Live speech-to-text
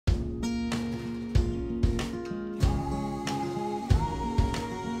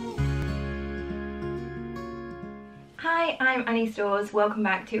Hi, I'm Annie Stores. Welcome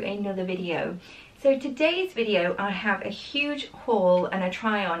back to another video. So today's video I have a huge haul and a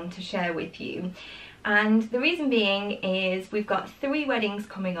try on to share with you, and the reason being is we've got 3 weddings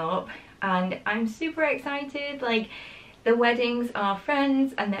coming up and I'm super excited. Like, the weddings are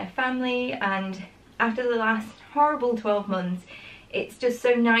friends and their family, and after the last horrible 12 months it's just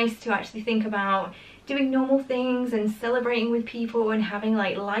so nice to actually think about doing normal things and celebrating with people and having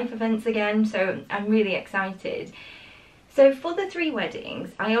like life events again, so I'm really excited. So for the 3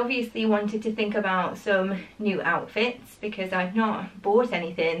 weddings, I obviously wanted to think about some new outfits because I've not bought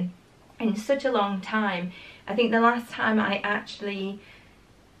anything in such a long time. I think the last time I actually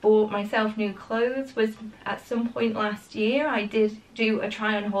bought myself new clothes was at some point last year. I did do a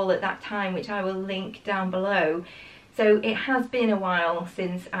try on haul at that time, which I will link down below. So it has been a while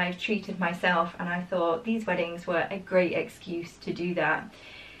since I've treated myself, and I thought these weddings were a great excuse to do that.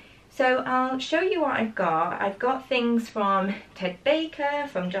 So I'll show you what I've got. I've got things from Ted Baker,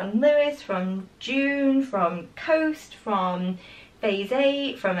 from John Lewis, from Dune, from Coast, from Phase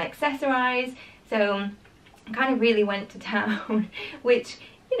 8, from Accessorize. So I kind of really went to town, which,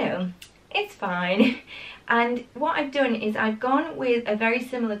 you know, it's fine. And what I've done is I've gone with a very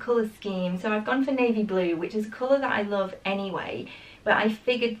similar colour scheme. So I've gone for navy blue, which is a colour that I love anyway. But I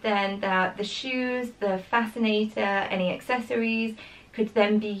figured then that the shoes, the fascinator, any accessories could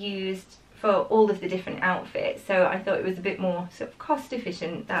then be used for all of the different outfits. So I thought it was a bit more sort of cost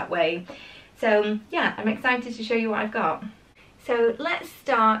efficient that way. So yeah, I'm excited to show you what I've got. So let's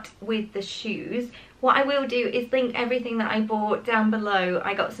start with the shoes. What I will do is link everything that I bought down below.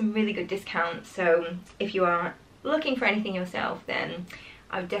 I got some really good discounts, so if you are looking for anything yourself, then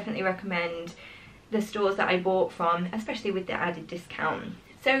I would definitely recommend the stores that I bought from, especially with the added discount.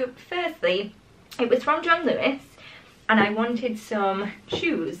 So firstly, it was from John Lewis and I wanted some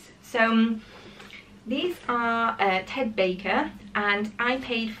shoes. So these are Ted Baker, and I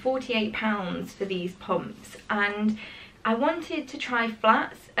paid £48 for these pumps, and I wanted to try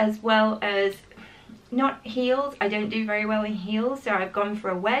flats as well as not heels. I don't do very well in heels, so I've gone for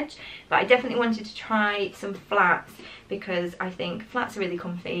a wedge, but I definitely wanted to try some flats because I think flats are really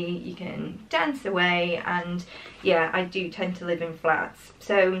comfy. You can dance away, and yeah, I do tend to live in flats.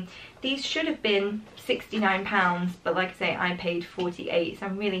 So these should have been £69, but like I say, I paid 48, so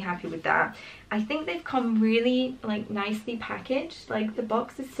I'm really happy with that. I think they've come really like nicely packaged. Like, the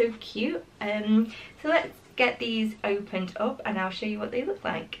box is so cute. So let's get these opened up and I'll show you what they look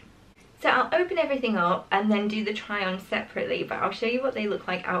like. So I'll open everything up and then do the try on separately, but I'll show you what they look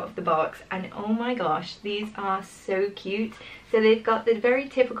like out of the box, and oh my gosh, these are so cute. So they've got the very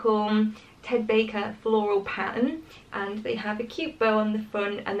typical Ted Baker floral pattern, and they have a cute bow on the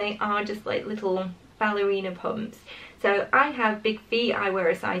front, and they are just like little ballerina pumps. So I have big feet, I wear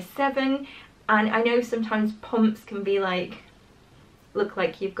a size 7, and I know sometimes pumps can be like, look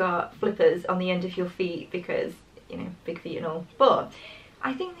like you've got flippers on the end of your feet because, you know, big feet and all, but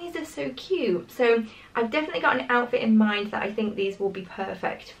I think these are so cute. So I've definitely got an outfit in mind that I think these will be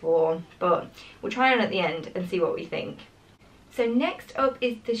perfect for, but we'll try on at the end and see what we think. So next up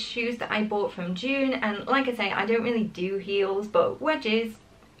is the shoes that I bought from Dune, and like I say, I don't really do heels, but wedges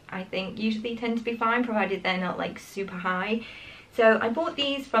I think usually tend to be fine provided they're not like super high. So I bought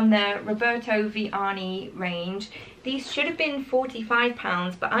these from the Roberto Vianney range. These should have been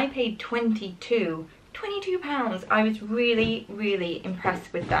 £45, but I paid £22. I was really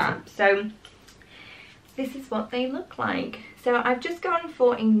impressed with that. So this is what they look like. So I've just gone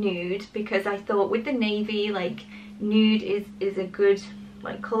for a nude because I thought with the navy, like, nude is a good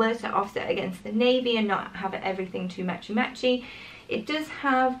like colour to offset against the navy and not have everything too matchy. It does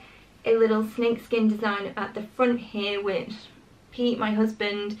have a little snakeskin design at the front here, which Pete, my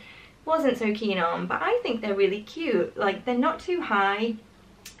husband, wasn't so keen on, but I think they're really cute. Like, they're not too high.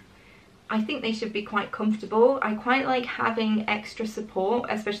 I think they should be quite comfortable. I quite like having extra support,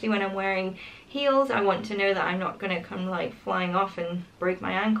 especially when I'm wearing heels. I want to know that I'm not going to come like flying off and break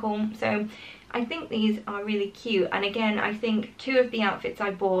my ankle. So I think these are really cute, and again, I think 2 of the outfits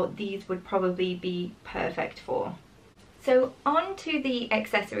I bought, these would probably be perfect for. So on to the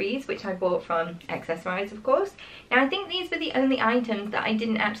accessories, which I bought from Accessorize, of course. Now I think these were the only items that I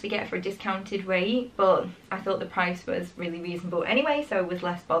didn't actually get for a discounted rate, but I thought the price was really reasonable anyway, so I was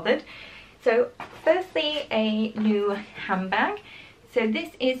less bothered. So firstly, a new handbag. So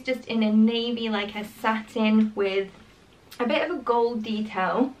this is just in a navy, like a satin with a bit of a gold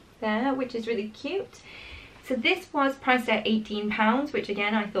detail there, which is really cute. So this was priced at £18, which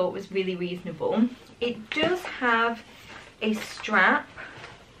again I thought was really reasonable. It does have a strap.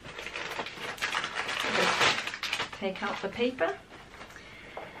 Just take out the paper.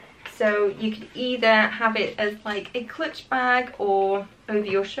 So you could either have it as like a clutch bag or over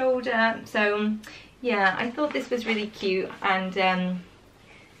your shoulder. So yeah, I thought this was really cute, and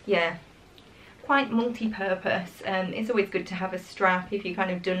yeah, quite multi-purpose. It's always good to have a strap if you're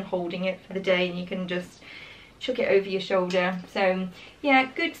kind of done holding it for the day and you can just chuck it over your shoulder. So yeah,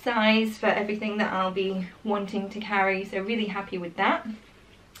 good size for everything that I'll be wanting to carry, so really happy with that.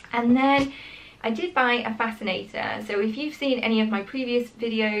 And then I did buy a fascinator. So if you've seen any of my previous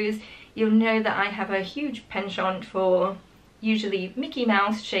videos, you'll know that I have a huge penchant for usually Mickey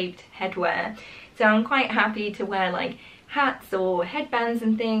Mouse shaped headwear. So I'm quite happy to wear like hats or headbands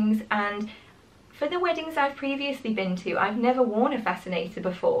and things, and for the weddings I've previously been to, I've never worn a fascinator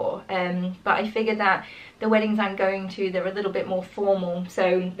before, but I figured that the weddings I'm going to, they're a little bit more formal,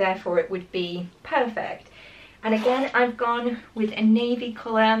 so therefore it would be perfect. And again, I've gone with a navy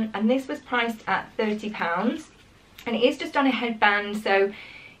colour, and this was priced at £30, and it is just on a headband, so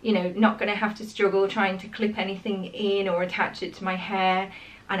you know, not going to have to struggle trying to clip anything in or attach it to my hair,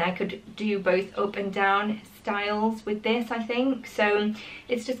 and I could do both up and down styles with this, I think. So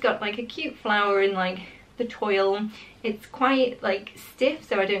it's just got like a cute flower in like the toil. It's quite like stiff,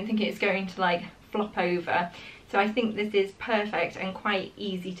 so I don't think it's going to like flop over. So I think this is perfect and quite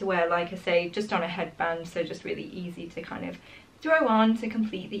easy to wear, like I say, just on a headband, so just really easy to kind of throw on to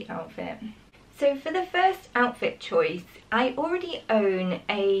complete the outfit. So for the first outfit choice, I already own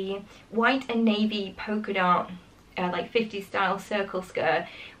a white and navy polka dot like 50s style circle skirt,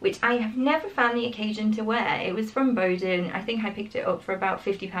 which I have never found the occasion to wear. It was from Boden. I think I picked it up for about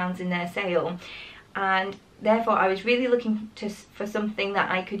 £50 in their sale, and therefore I was really looking for something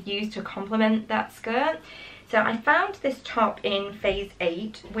that I could use to complement that skirt. So I found this top in phase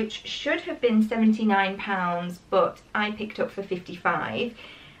 8, which should have been £79, but I picked up for 55,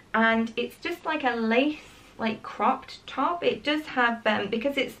 and it's just like a lace, like cropped top. It does have,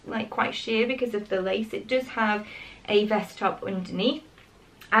 because it's like quite sheer because of the lace, it does have a vest top underneath.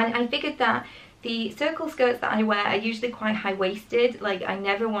 And I figured that the circle skirts that I wear are usually quite high-waisted, like I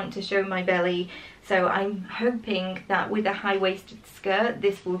never want to show my belly, so I'm hoping that with a high-waisted skirt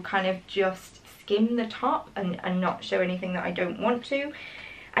this will kind of just skim the top and not show anything that I don't want to.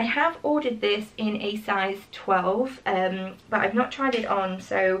 I have ordered this in a size 12, but I've not tried it on,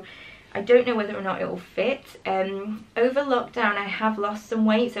 so I don't know whether or not it will fit. Over lockdown I have lost some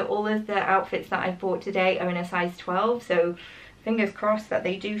weight, so all of the outfits that I've bought today are in a size 12, so fingers crossed that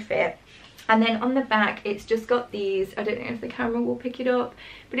they do fit. And then on the back it's just got these, I don't know if the camera will pick it up,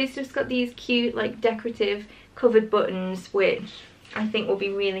 but it's just got these cute like decorative covered buttons, which I think will be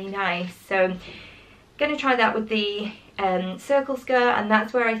really nice. So I'm going to try that with the circle skirt, and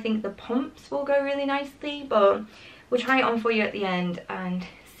that's where I think the pumps will go really nicely, but we'll try it on for you at the end and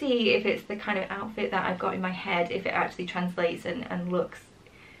see if it's the kind of outfit that I've got in my head, if it actually translates and looks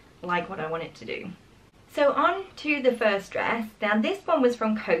like what I want it to do. So on to the first dress. Now this one was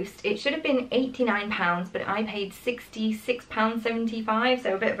from Coast. It should have been £89, but I paid £66.75,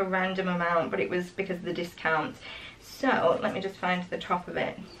 so a bit of a random amount, but it was because of the discount. So let me just find the top of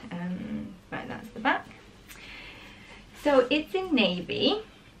it. Right, that's the back. So it's in navy.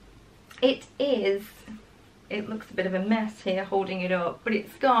 It looks a bit of a mess here holding it up, but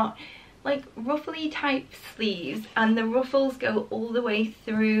it's got like ruffly type sleeves, and the ruffles go all the way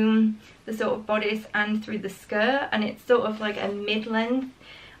through the sort of bodice and through the skirt, and it's sort of like a mid-length,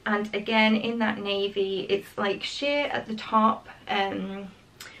 and again in that navy it's like sheer at the top, and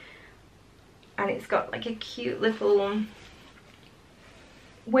it's got like a cute little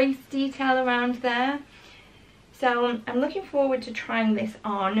waist detail around there. So I'm looking forward to trying this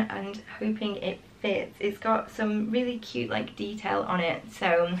on and hoping it fits. It's got some really cute like detail on it,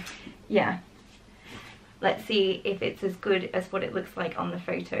 so yeah, let's see if it's as good as what it looks like on the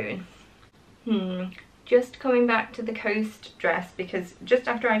photo. Just coming back to the Coast dress, because just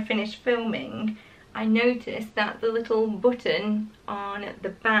after I finished filming I noticed that the little button on the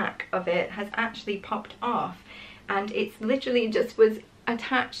back of it has actually popped off, and it's literally just was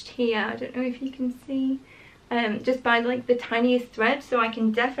attached here, I don't know if you can see, just by like the tiniest thread, so I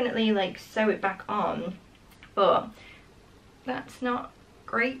can definitely like sew it back on, but that's not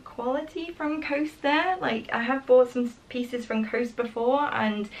great quality from Coast there. Like I have bought some pieces from Coast before,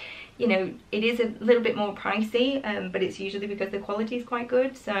 and you know it is a little bit more pricey, but it's usually because the quality is quite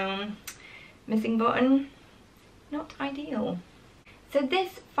good, so missing button, not ideal. So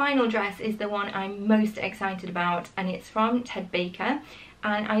this final dress is the one I'm most excited about, and it's from Ted Baker,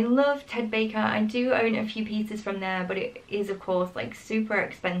 and I love Ted Baker. I do own a few pieces from there, but it is of course like super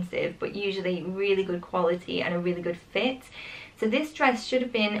expensive, but usually really good quality and a really good fit. So this dress should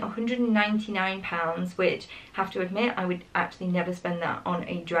have been £199, which I have to admit I would actually never spend that on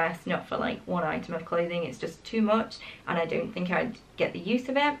a dress, not for like one item of clothing. It's just too much and I don't think I'd get the use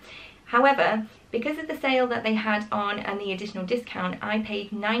of it. However, because of the sale that they had on and the additional discount, I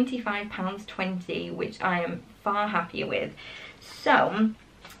paid £95.20, which I am far happier with. So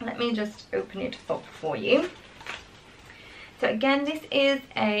let me just open it up for you. So again, this is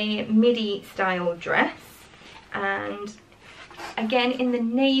a midi style dress, and again in the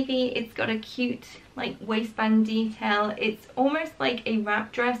navy it's got a cute like waistband detail. It's almost like a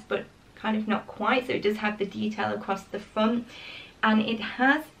wrap dress but kind of not quite, so it does have the detail across the front, and it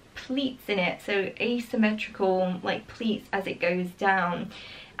has pleats in it, so asymmetrical like pleats as it goes down.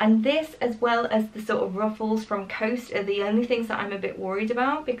 And this, as well as the sort of ruffles from Coast, are the only things that I'm a bit worried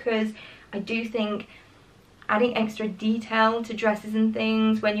about, because I do think adding extra detail to dresses and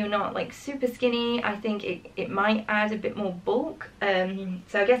things when you're not like super skinny, I think it might add a bit more bulk.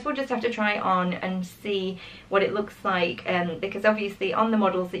 So I guess we'll just have to try it on and see what it looks like, because obviously on the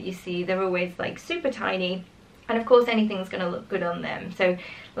models that you see, they're always like super tiny, and of course anything's going to look good on them. So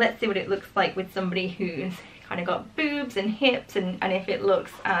let's see what it looks like with somebody who's kind of got boobs and hips, and if it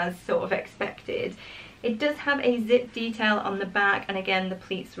looks as sort of expected. It does have a zip detail on the back, and again the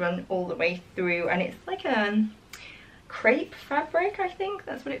pleats run all the way through, and it's like a crepe fabric, I think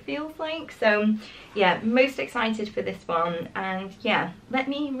that's what it feels like. So yeah, most excited for this one, and yeah, let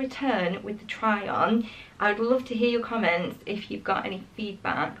me return with the try on. I would love to hear your comments. If you've got any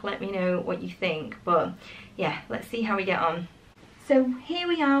feedback, let me know what you think, but yeah, let's see how we get on. So here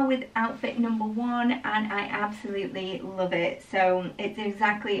we are with outfit number 1, and I absolutely love it. So it's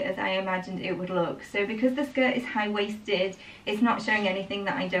exactly as I imagined it would look. So because the skirt is high-waisted, it's not showing anything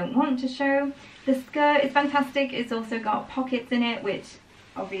that I don't want to show. The skirt is fantastic. It's also got pockets in it, which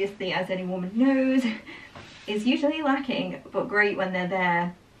obviously, as any woman knows, is usually lacking, but great when they're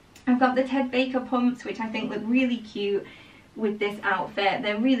there. I've got the Ted Baker pumps, which I think look really cute with this outfit.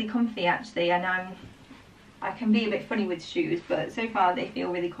 They're really comfy actually, and I can be a bit funny with shoes, but so far they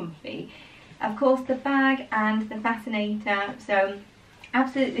feel really comfy. Of course, the bag and the fascinator, so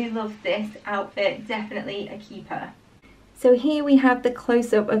absolutely love this outfit, definitely a keeper. So here we have the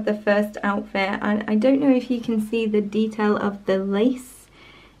close-up of the first outfit, and I don't know if you can see the detail of the lace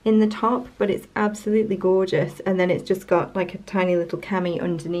in the top, but it's absolutely gorgeous, and then it's just got like a tiny little cami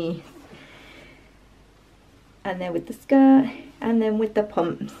underneath. And then with the skirt, and then with the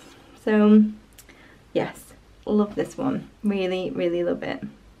pumps. So yes, love this one, really love it.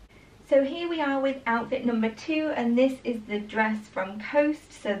 So here we are with outfit number 2, and this is the dress from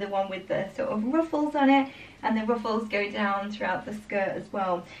Coast, so the one with the sort of ruffles on it, and the ruffles go down throughout the skirt as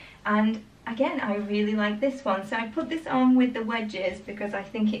well. And again, I really like this one, so I put this on with the wedges because I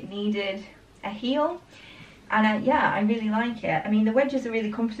think it needed a heel, and yeah, I really like it. I mean, the wedges are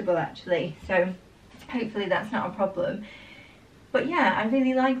really comfortable actually, so hopefully that's not a problem. But yeah, I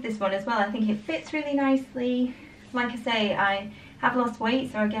really like this one as well. I think it fits really nicely. Like I say, I have lost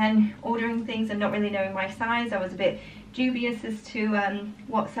weight, so again, ordering things and not really knowing my size, I was a bit dubious as to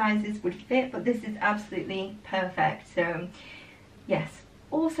what sizes would fit, but this is absolutely perfect. So yes,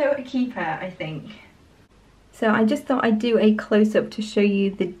 also a keeper, I think. So I just thought I'd do a close-up to show you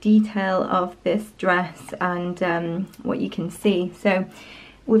the detail of this dress and what you can see. So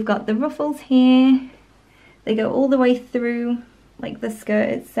we've got the ruffles here. They go all the way through, like the skirt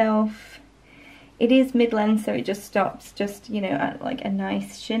itself. It is mid-length, so it just stops just, you know, at like a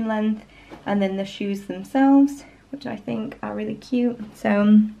nice shin length. And then the shoes themselves, which I think are really cute.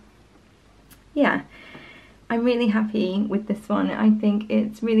 So yeah, I'm really happy with this one. I think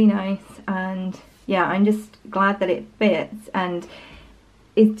it's really nice, and yeah, I'm just glad that it fits and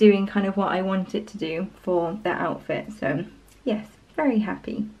is doing kind of what I want it to do for that outfit. So yes, very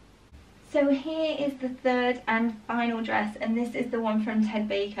happy. So here is the third and final dress, and this is the one from Ted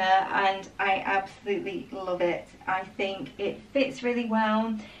Baker, and I absolutely love it. I think it fits really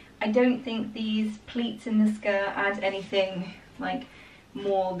well. I don't think these pleats in the skirt add anything like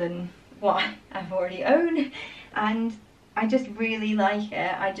more than what I've already owned, and I just really like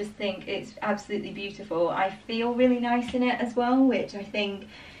it. I just think it's absolutely beautiful. I feel really nice in it as well, which I think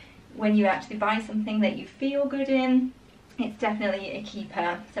when you actually buy something that you feel good in, it's definitely a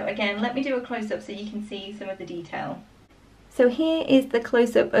keeper. So again, let me do a close-up so you can see some of the detail. So here is the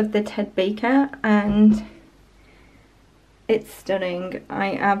close-up of the Ted Baker, and it's stunning.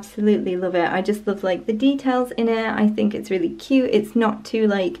 I absolutely love it. I just love like the details in it. I think it's really cute. It's not too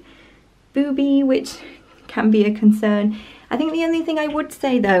like booby, which can be a concern. I think the only thing I would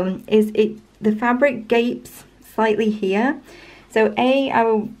say though is the fabric gapes slightly here. So I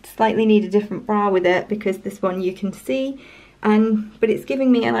will slightly need a different bra with it, because this one you can see, but it's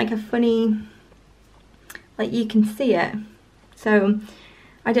giving me like a funny, like you can see it. So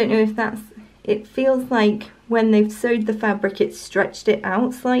I don't know if that's, it feels like when they've sewed the fabric it's stretched it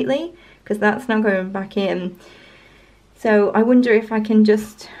out slightly, because that's now going back in. So I wonder if I can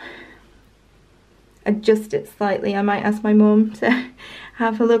just adjust it slightly. I might ask my mum to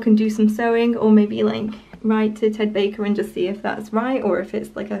have a look and do some sewing, or maybe like write to Ted Baker and just see if that's right, or if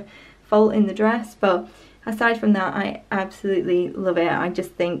it's like a fault in the dress. But aside from that, I absolutely love it. I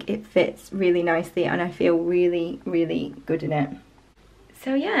just think it fits really nicely and I feel really, really good in it.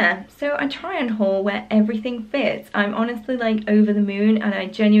 So yeah, so a try-on haul where everything fits. I'm honestly like over the moon, and I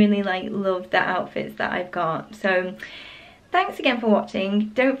genuinely like love the outfits that I've got. So thanks again for watching.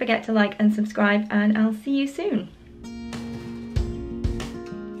 Don't forget to like and subscribe, and I'll see you soon.